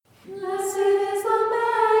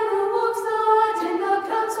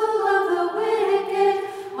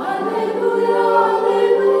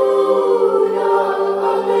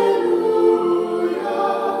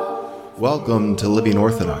Welcome to Living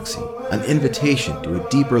Orthodoxy, an invitation to a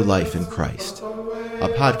deeper life in Christ. A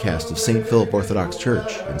podcast of St. Philip Orthodox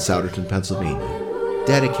Church in Souderton, Pennsylvania,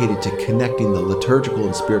 dedicated to connecting the liturgical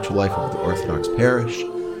and spiritual life of the Orthodox parish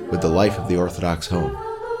with the life of the Orthodox home.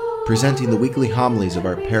 Presenting the weekly homilies of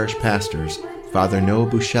our parish pastors, Father Noah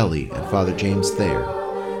Buscelli and Father James Thayer,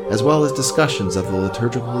 as well as discussions of the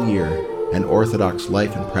liturgical year and Orthodox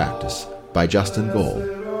life and practice by Justin Gold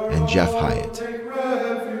and Jeff Hyatt.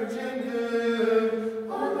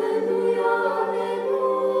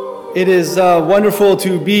 It is wonderful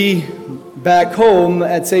to be back home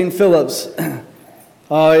at St. Philip's.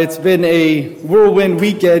 It's been a whirlwind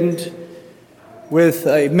weekend with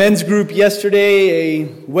a men's group yesterday, a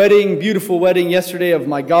wedding, beautiful wedding yesterday of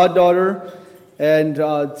my goddaughter, and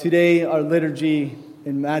today our liturgy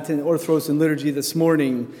in Matin Orthros and liturgy this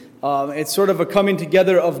morning. It's sort of a coming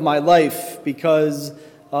together of my life because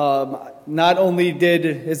not only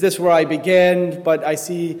is this where I began, but I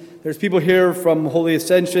see there's people here from Holy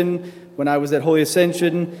Ascension. When I was at Holy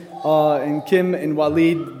Ascension, and Kim and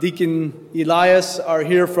Walid, Deacon Elias are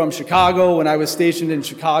here from Chicago when I was stationed in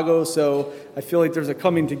Chicago, so I feel like there's a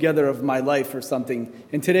coming together of my life or something.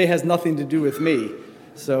 And today has nothing to do with me,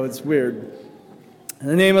 so it's weird. In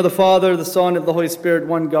the name of the Father, the Son, and the Holy Spirit,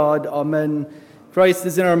 one God, Amen. Christ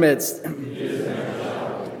is in our midst.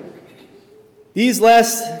 These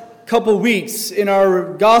last couple weeks in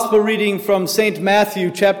our gospel reading from St. Matthew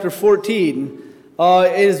chapter 14,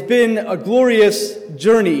 it has been a glorious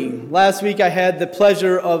journey. Last week I had the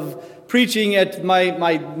pleasure of preaching at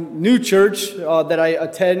my new church that I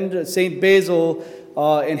attend, St. Basil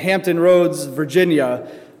in Hampton Roads, Virginia.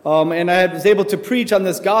 And I was able to preach on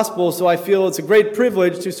this gospel, so I feel it's a great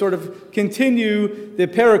privilege to sort of continue the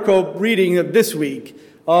pericope reading of this week.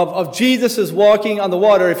 Of Jesus is walking on the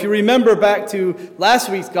water. If you remember back to last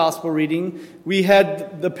week's gospel reading, we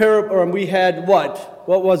had what?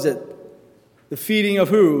 What was it? The feeding of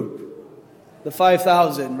who? The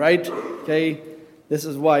 5,000, right? Okay, this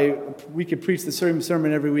is why we could preach the same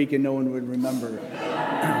sermon every week and no one would remember.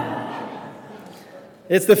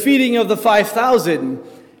 It's the feeding of the 5,000.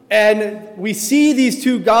 And we see these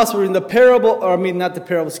two gospels in the the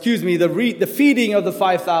feeding of the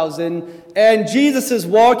 5,000, and Jesus is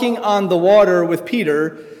walking on the water with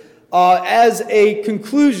Peter as a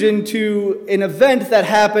conclusion to an event that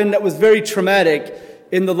happened that was very traumatic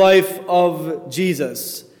in the life of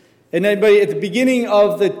Jesus. And at the beginning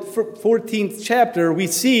of the 14th chapter, we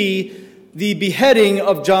see the beheading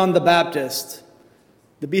of John the Baptist.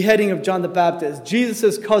 The beheading of John the Baptist,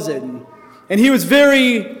 Jesus' cousin. And he was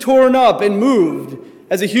very torn up and moved,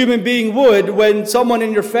 as a human being would when someone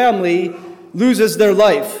in your family loses their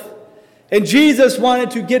life. And Jesus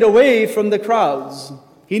wanted to get away from the crowds.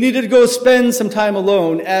 He needed to go spend some time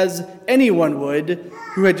alone, as anyone would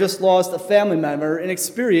who had just lost a family member and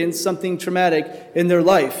experienced something traumatic in their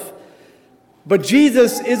life. But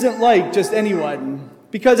Jesus isn't like just anyone,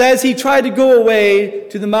 because as he tried to go away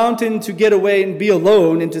to the mountain to get away and be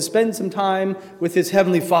alone and to spend some time with his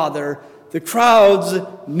heavenly Father, the crowds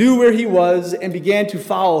knew where he was and began to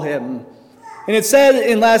follow him. And it said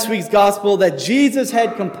in last week's gospel that Jesus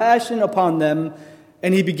had compassion upon them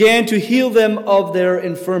and he began to heal them of their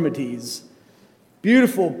infirmities.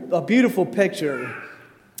 A beautiful picture.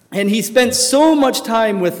 And he spent so much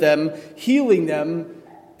time with them, healing them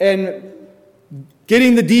and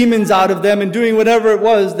getting the demons out of them and doing whatever it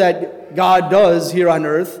was that God does here on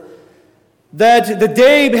earth, that the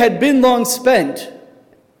day had been long spent.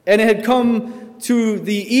 And it had come to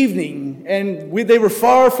the evening, and they were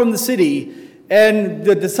far from the city. And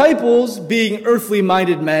the disciples, being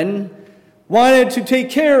earthly-minded men, wanted to take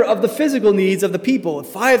care of the physical needs of the people.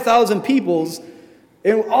 5,000 peoples,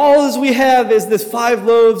 and all as we have is this 5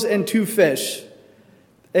 loaves and 2 fish.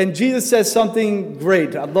 And Jesus says something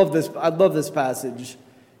great. I love this passage.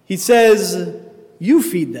 He says, "You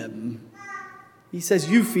feed them." He says,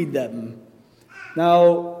 "You feed them."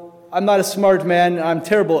 Now, I'm not a smart man, I'm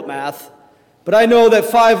terrible at math, but I know that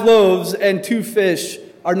 5 loaves and 2 fish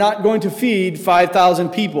are not going to feed 5,000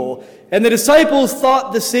 people. And the disciples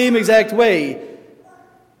thought the same exact way.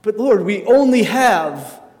 But Lord, we only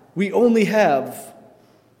have.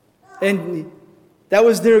 And that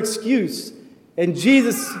was their excuse. And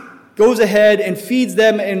Jesus goes ahead and feeds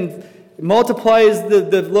them and multiplies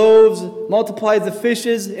the loaves, multiplies the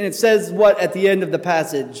fishes, and it says what at the end of the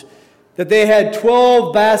passage? That they had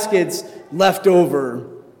 12 baskets left over.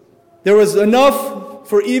 There was enough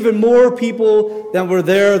for even more people than were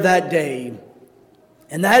there that day.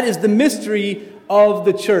 And that is the mystery of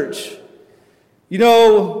the church. You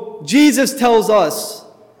know, Jesus tells us,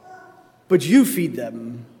 but you feed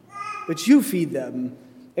them.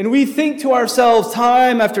 And we think to ourselves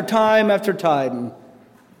time after time after time,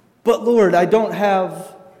 but Lord, I don't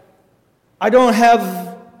have,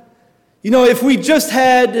 if we just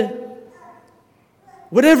had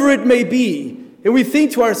whatever it may be, and we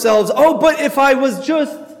think to ourselves, oh, but if I was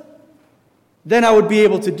just, then I would be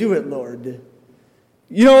able to do it, Lord.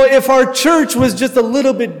 If our church was just a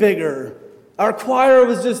little bit bigger, our choir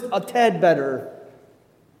was just a tad better.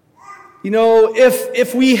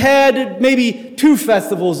 If we had maybe 2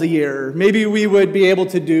 festivals a year, maybe we would be able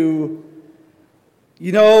to do,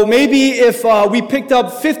 maybe if we picked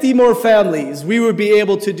up 50 more families, we would be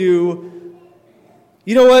able to do,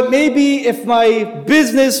 maybe if my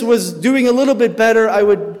business was doing a little bit better,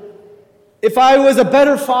 if I was a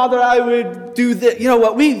better father, I would do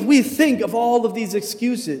that. We think of all of these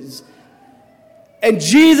excuses. And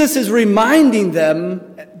Jesus is reminding them,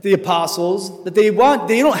 the apostles, that they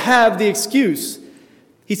don't have the excuse.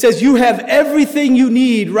 He says, you have everything you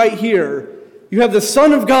need right here. You have the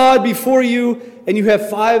Son of God before you, and you have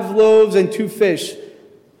 5 loaves and 2 fish.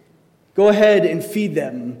 Go ahead and feed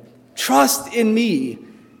them. Trust in me.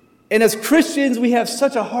 And as Christians, we have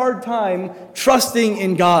such a hard time trusting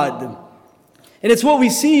in God. And it's what we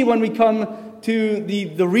see when we come to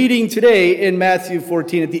the reading today in Matthew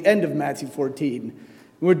 14, at the end of Matthew 14,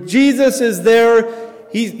 where Jesus is there.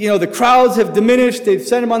 The crowds have diminished. They've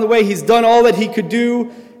sent him on the way. He's done all that he could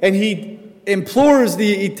do, and he tells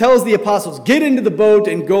the apostles, get into the boat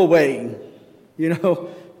and go away.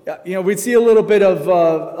 We see a little bit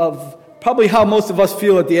of probably how most of us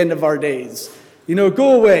feel at the end of our days.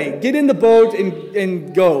 Go away, get in the boat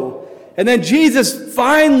and go. And then Jesus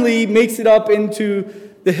finally makes it up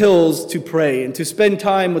into the hills to pray and to spend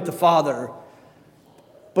time with the Father.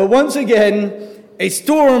 But once again, a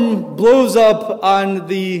storm blows up on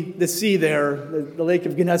the sea there, the Lake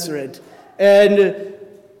of Gennesaret, and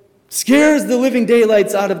scares the living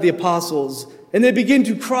daylights out of the apostles. And they begin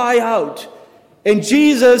to cry out. And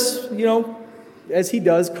Jesus, as he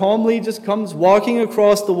does, calmly just comes walking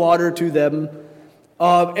across the water to them.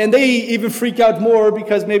 And they even freak out more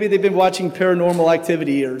because maybe they've been watching Paranormal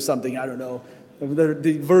Activity or something, I don't know.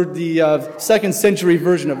 The second century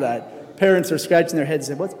version of that. Parents are scratching their heads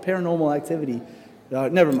and saying, what's Paranormal Activity?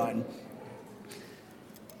 Never mind.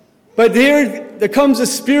 But there comes a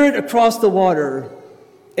spirit across the water,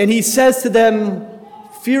 and he says to them,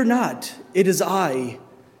 fear not, it is I.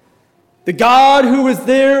 The God who was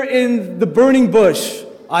there in the burning bush,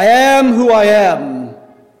 I am who I am,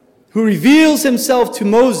 who reveals himself to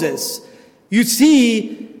Moses. You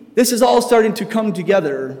see, this is all starting to come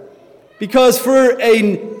together. Because for a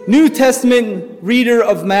New Testament reader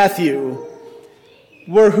of Matthew,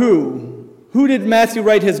 were who? Who did Matthew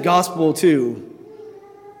write his gospel to?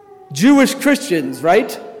 Jewish Christians,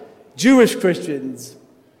 right? Jewish Christians.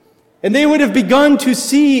 And they would have begun to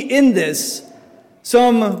see in this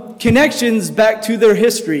some connections back to their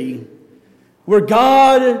history, where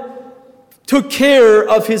God took care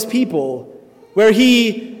of his people, where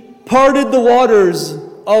he parted the waters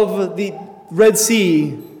of the Red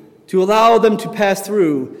Sea to allow them to pass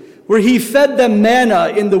through, where he fed them manna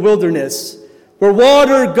in the wilderness, where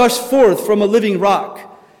water gushed forth from a living rock.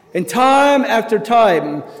 And time after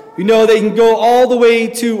time, they can go all the way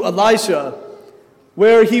to Elisha,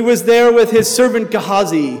 where he was there with his servant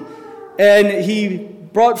Gehazi, and he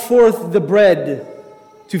brought forth the bread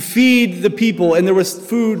to feed the people, and there was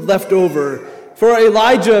food left over. For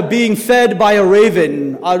Elijah being fed by a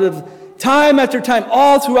raven. Out of time after time,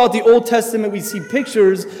 all throughout the Old Testament, we see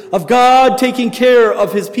pictures of God taking care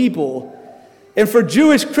of his people. And for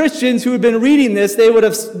Jewish Christians who had been reading this, they would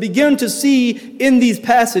have begun to see in these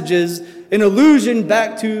passages an allusion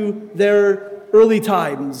back to their early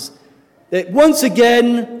times. That once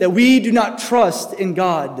again, that we do not trust in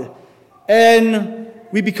God. And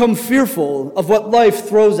we become fearful of what life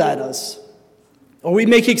throws at us. Or we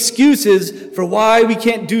make excuses for why we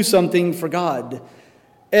can't do something for God.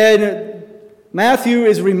 And Matthew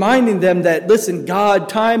is reminding them that, listen, God,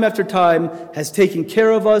 time after time, has taken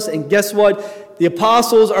care of us. And guess what? The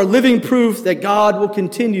apostles are living proof that God will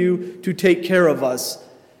continue to take care of us.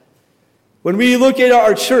 When we look at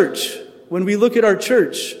our church,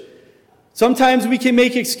 sometimes we can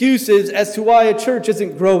make excuses as to why a church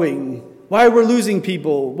isn't growing, why we're losing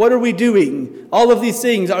people, what are we doing, all of these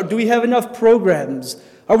things. Do we have enough programs?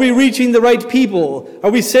 Are we reaching the right people? Are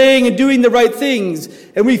we saying and doing the right things?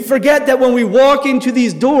 And we forget that when we walk into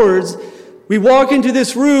these doors, we walk into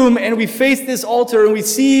this room and we face this altar and we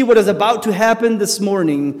see what is about to happen this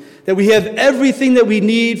morning, that we have everything that we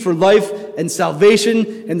need for life and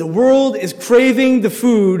salvation, and the world is craving the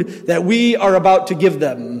food that we are about to give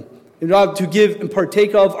them, about to give and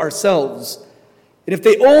partake of ourselves. And if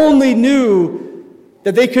they only knew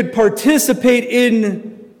that they could participate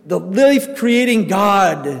in the life-creating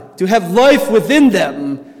God, to have life within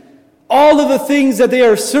them, all of the things that they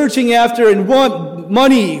are searching after and want,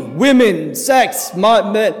 money, women, sex,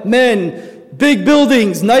 men, big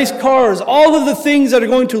buildings, nice cars, all of the things that are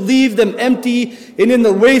going to leave them empty and in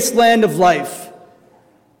the wasteland of life,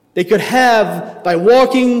 they could have by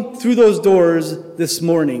walking through those doors this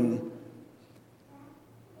morning,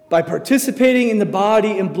 by participating in the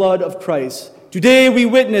body and blood of Christ. Today we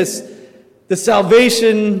witness the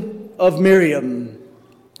salvation of Miriam,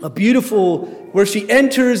 a beautiful, where she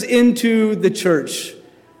enters into the church.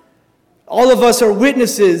 All of us are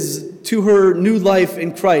witnesses to her new life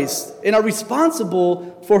in Christ and are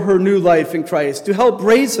responsible for her new life in Christ, to help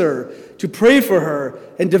raise her, to pray for her,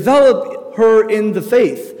 and develop her in the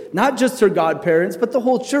faith. Not just her godparents, but the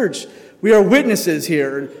whole church. We are witnesses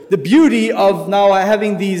here. The beauty of now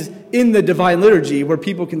having these in the Divine Liturgy where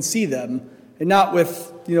people can see them, and not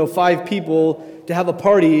with 5 people to have a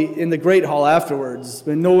party in the Great Hall afterwards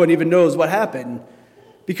when no one even knows what happened.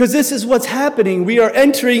 Because this is what's happening. We are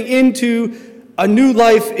entering into a new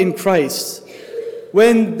life in Christ.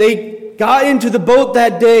 When they got into the boat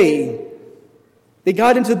that day,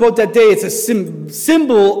 it's a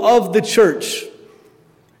symbol of the church.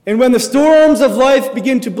 And when the storms of life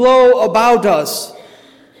begin to blow about us,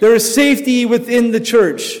 there is safety within the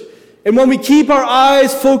church. And when we keep our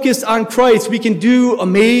eyes focused on Christ, we can do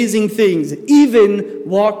amazing things, even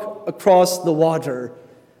walk across the water.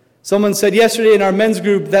 Someone said yesterday in our men's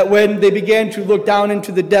group that when they began to look down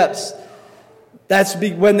into the depths, that's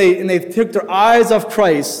when they took their eyes off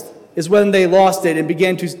Christ, is when they lost it and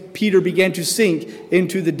Peter began to sink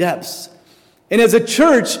into the depths. And as a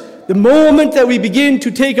church, the moment that we begin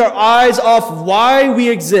to take our eyes off why we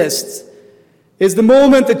exist is the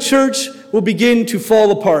moment the church will begin to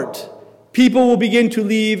fall apart. People will begin to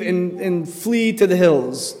leave and flee to the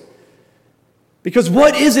hills. Because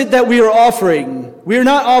what is it that we are offering? We are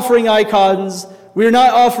not offering icons. We are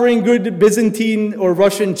not offering good Byzantine or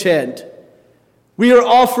Russian chant. We are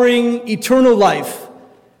offering eternal life.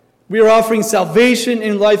 We are offering salvation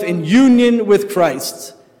in life in union with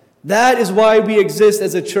Christ. That is why we exist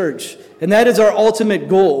as a church. And that is our ultimate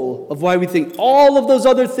goal of why we think all of those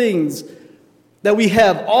other things that we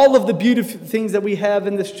have, all of the beautiful things that we have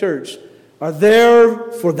in this church, are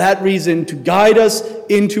there for that reason, to guide us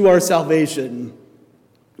into our salvation.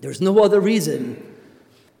 There's no other reason.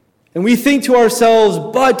 And we think to ourselves,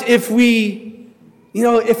 but if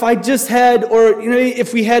if I just had, or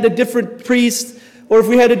if we had a different priest, or if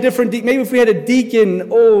we had a different, maybe if we had a deacon,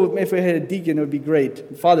 if we had a deacon, it would be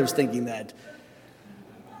great. Father's thinking that.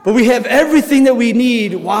 But we have everything that we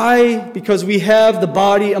need. Why? Because we have the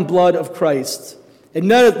body and blood of Christ. And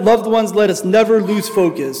loved ones, let us never lose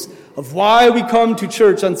focus of why we come to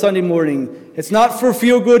church on Sunday morning. It's not for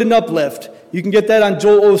feel good and uplift. You can get that on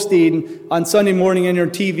Joel Osteen on Sunday morning on your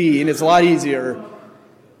TV, and it's a lot easier.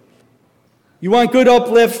 You want good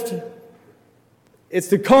uplift? It's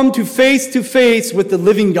to come to face with the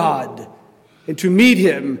living God and to meet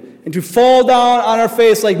him and to fall down on our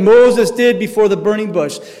face like Moses did before the burning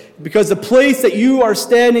bush, because the place that you are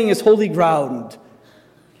standing is holy ground.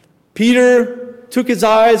 Peter took his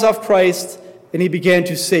eyes off Christ and he began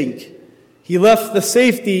to sink. He left the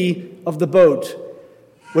safety of the boat.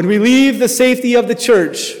 When we leave the safety of the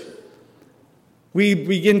church, we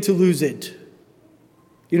begin to lose it.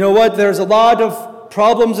 You know what? There's a lot of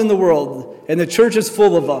problems in the world, and the church is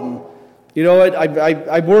full of them. You know what?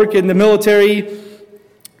 I work in the military.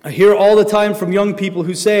 I hear all the time from young people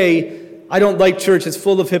who say, I don't like church, it's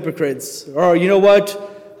full of hypocrites. Or, you know what?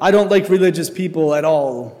 I don't like religious people at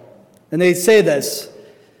all. And they say this.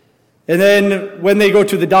 And then when they go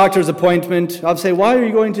to the doctor's appointment, I'll say, why are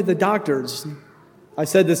you going to the doctor's? I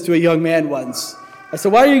said this to a young man once. I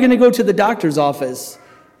said, why are you going to go to the doctor's office?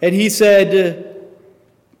 And he said,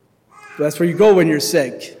 that's where you go when you're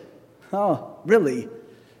sick. Oh, really?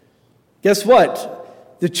 Guess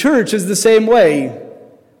what? The church is the same way.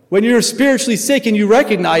 When you're spiritually sick and you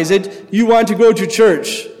recognize it, you want to go to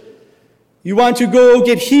church. You want to go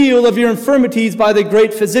get healed of your infirmities by the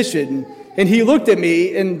great physician. And he looked at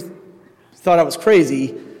me and thought I was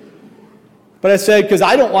crazy. But I said, because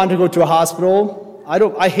I don't want to go to a hospital.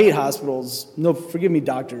 I hate hospitals. No, forgive me,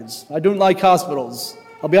 doctors. I don't like hospitals.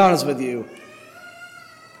 I'll be honest with you.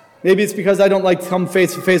 Maybe it's because I don't like to come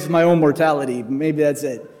face to face with my own mortality. Maybe that's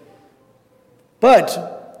it.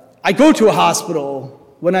 But I go to a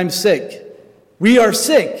hospital when I'm sick. We are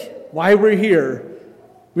sick. Why we're here?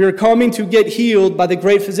 We are coming to get healed by the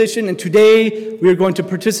great physician, and today we are going to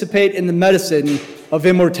participate in the medicine of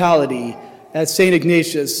immortality. as St.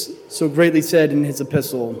 Ignatius so greatly said in his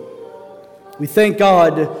epistle. We thank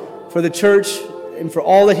God for the church and for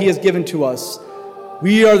all that he has given to us.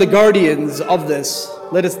 We are the guardians of this.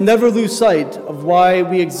 Let us never lose sight of why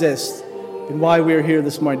we exist and why we are here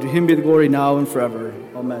this morning. To him be the glory now and forever.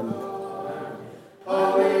 Amen.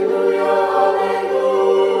 Amen.